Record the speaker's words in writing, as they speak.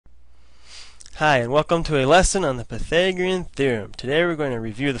Hi, and welcome to a lesson on the Pythagorean Theorem. Today we're going to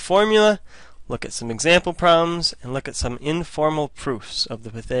review the formula, look at some example problems, and look at some informal proofs of the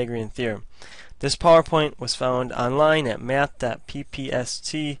Pythagorean Theorem. This PowerPoint was found online at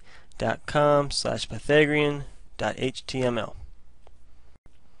math.ppst.com/pythagorean.html.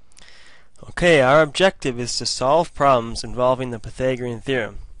 Okay, our objective is to solve problems involving the Pythagorean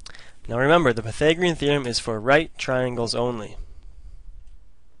Theorem. Now remember, the Pythagorean Theorem is for right triangles only.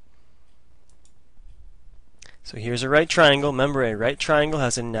 So here's a right triangle. Remember, a right triangle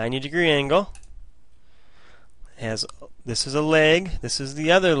has a 90-degree angle. This is a leg, this is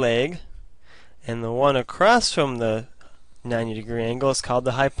the other leg, and the one across from the 90-degree angle is called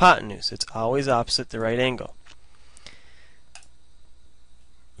the hypotenuse. It's always opposite the right angle.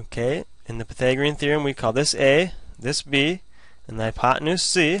 Okay, in the Pythagorean Theorem we call this A, this B, and the hypotenuse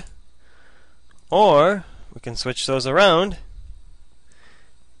C. Or we can switch those around,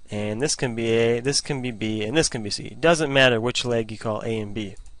 and this can be A, this can be B, and this can be C. It doesn't matter which leg you call A and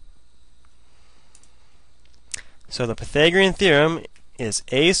B. So the Pythagorean Theorem is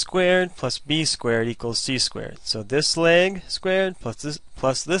A squared plus B squared equals C squared. So this leg squared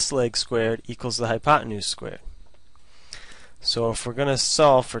plus this leg squared equals the hypotenuse squared. So if we're going to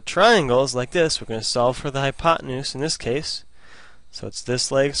solve for triangles like this, we're going to solve for the hypotenuse in this case. So it's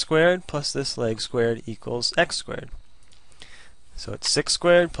this leg squared plus this leg squared equals x squared. So it's 6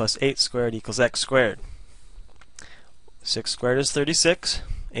 squared plus 8 squared equals x squared. 6 squared is 36,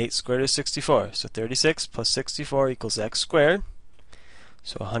 8 squared is 64. So 36 plus 64 equals x squared.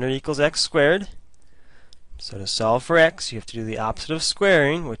 So 100 equals x squared. So to solve for x, you have to do the opposite of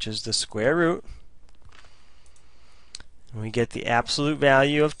squaring, which is the square root. And we get the absolute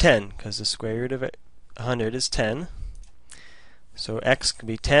value of 10, because the square root of 100 is 10. So x can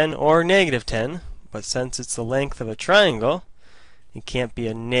be 10 or negative 10, but since it's the length of a triangle, it can't be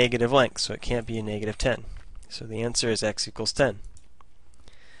a negative length, so it can't be a negative 10. So the answer is x equals 10.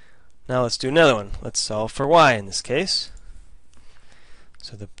 Now let's do another one. Let's solve for y in this case.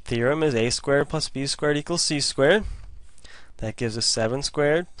 So the theorem is a squared plus b squared equals c squared. That gives us 7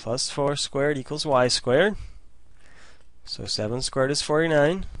 squared plus 4 squared equals y squared. So 7 squared is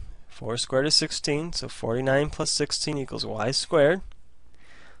 49. 4 squared is 16. So 49 plus 16 equals y squared.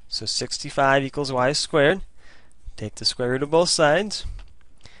 So 65 equals y squared. Take the square root of both sides,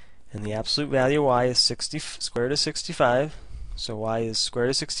 and the absolute value of y is square root of 65. So y is square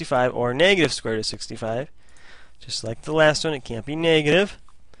root of 65 or negative square root of 65. Just like the last one, it can't be negative.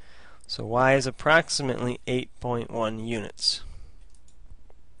 So y is approximately 8.1 units.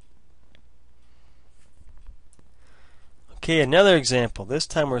 Okay, another example. This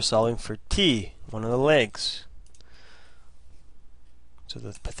time we're solving for t, one of the legs. So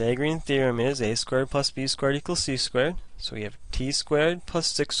the Pythagorean Theorem is a squared plus b squared equals c squared. So we have t squared plus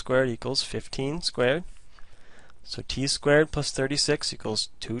 6 squared equals 15 squared. So t squared plus 36 equals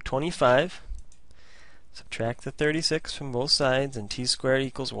 225. Subtract the 36 from both sides, and t squared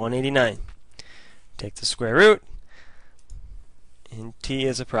equals 189. Take the square root, and t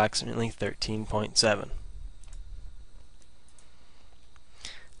is approximately 13.7.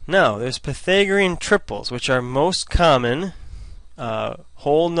 Now, there's Pythagorean triples, which are most common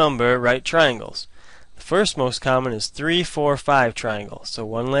whole number right triangles. The first most common is 3, 4, 5 triangle. So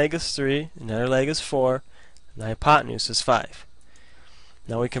one leg is 3, another leg is 4, and the hypotenuse is 5.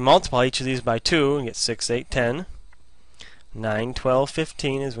 Now we can multiply each of these by 2 and get 6, 8, 10. 9, 12,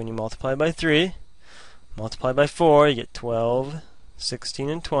 15 is when you multiply by 3. Multiply by 4, you get 12, 16,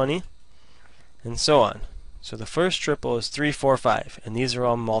 and 20, and so on. So the first triple is 3, 4, 5, and these are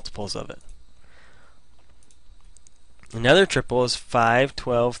all multiples of it. Another triple is 5,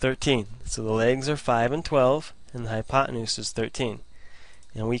 12, 13. So the legs are 5 and 12, and the hypotenuse is 13.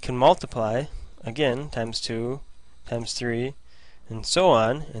 And we can multiply, again, times 2, times 3, and so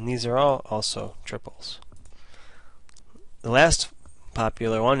on, and these are all also triples. The last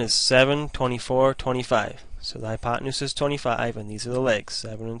popular one is 7, 24, 25. So the hypotenuse is 25, and these are the legs,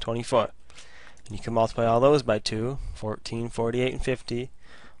 7 and 24. And you can multiply all those by 2, 14, 48, and 50,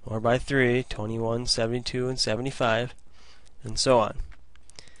 or by 3, 21, 72, and 75, and so on.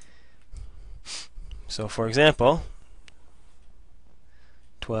 So for example,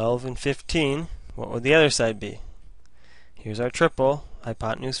 12 and 15, what would the other side be? Here's our triple,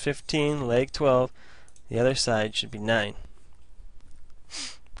 hypotenuse 15, leg 12, the other side should be 9,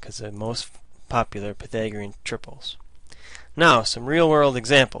 because they're the most popular Pythagorean triples. Now, some real-world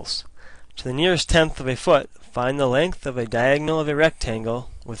examples. To the nearest tenth of a foot, find the length of a diagonal of a rectangle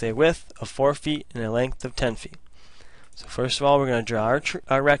with a width of 4 feet and a length of 10 feet. So first of all, we're going to draw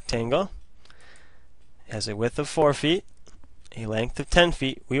our rectangle. It has a width of 4 feet a length of 10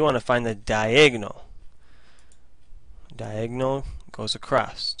 feet, we want to find the diagonal. Diagonal goes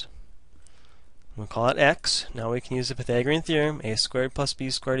across. We'll call it x. Now we can use the Pythagorean theorem. A squared plus b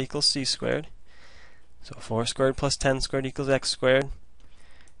squared equals c squared. So 4 squared plus 10 squared equals x squared.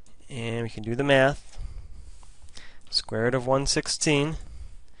 And we can do the math. Square root of 116.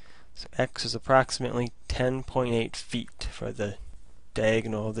 So x is approximately 10.8 feet for the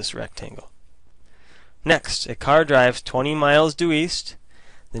diagonal of this rectangle. Next, a car drives 20 miles due east,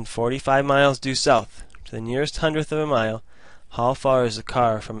 then 45 miles due south. To the nearest hundredth of a mile, how far is the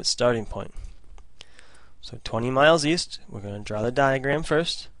car from its starting point? So 20 miles east, we're going to draw the diagram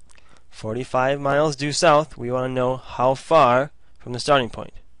first. 45 miles due south, we want to know how far from the starting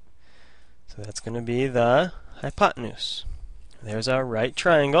point. So that's going to be the hypotenuse. There's our right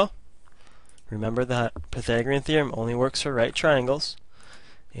triangle. Remember the Pythagorean theorem only works for right triangles.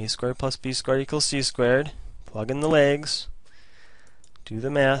 A squared plus b squared equals c squared. Plug in the legs. Do the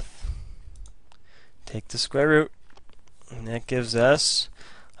math. Take the square root. And that gives us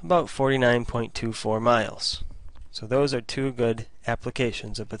about 49.24 miles. So those are two good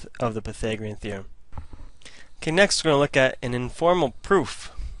applications of the Pythagorean theorem. Okay, next we're going to look at an informal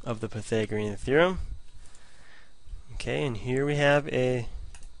proof of the Pythagorean theorem. Okay, and here we have a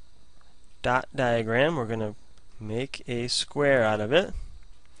dot diagram. We're going to make a square out of it.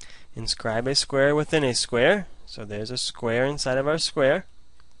 Inscribe a square within a square. So there's a square inside of our square.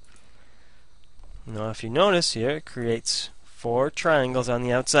 Now if you notice here, it creates 4 triangles on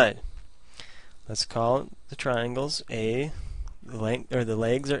the outside. Let's call the triangles A, the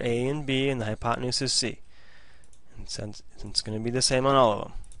legs are A and B, and the hypotenuse is C. And since it's going to be the same on all of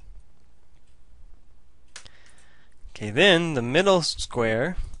them. Okay, then the middle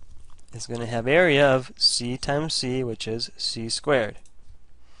square is going to have area of C times C, which is C squared.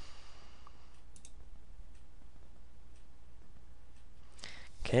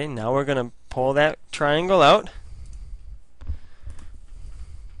 Okay, now we're going to pull that triangle out.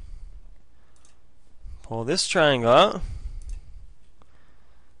 Pull this triangle out.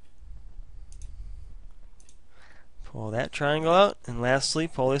 Pull that triangle out. And lastly,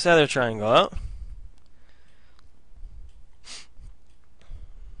 pull this other triangle out.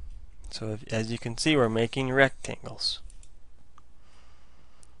 So as you can see, we're making rectangles.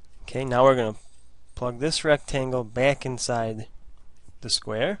 Okay, now we're going to plug this rectangle back inside the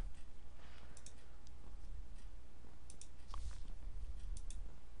square.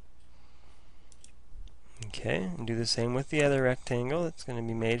 Okay, and do the same with the other rectangle that's going to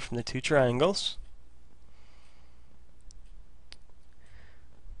be made from the 2 triangles.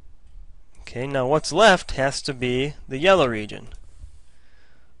 Okay, now what's left has to be the yellow region.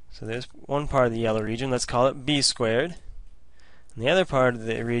 So there's one part of the yellow region, let's call it b squared. And the other part of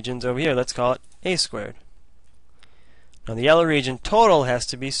the region's over here, let's call it a squared. Now the yellow region total has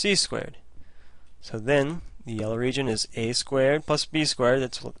to be c squared. So then the yellow region is a squared plus b squared,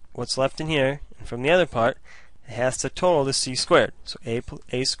 that's what's left in here. And from the other part, it has to total to c squared. So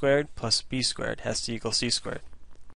a squared plus b squared has to equal c squared.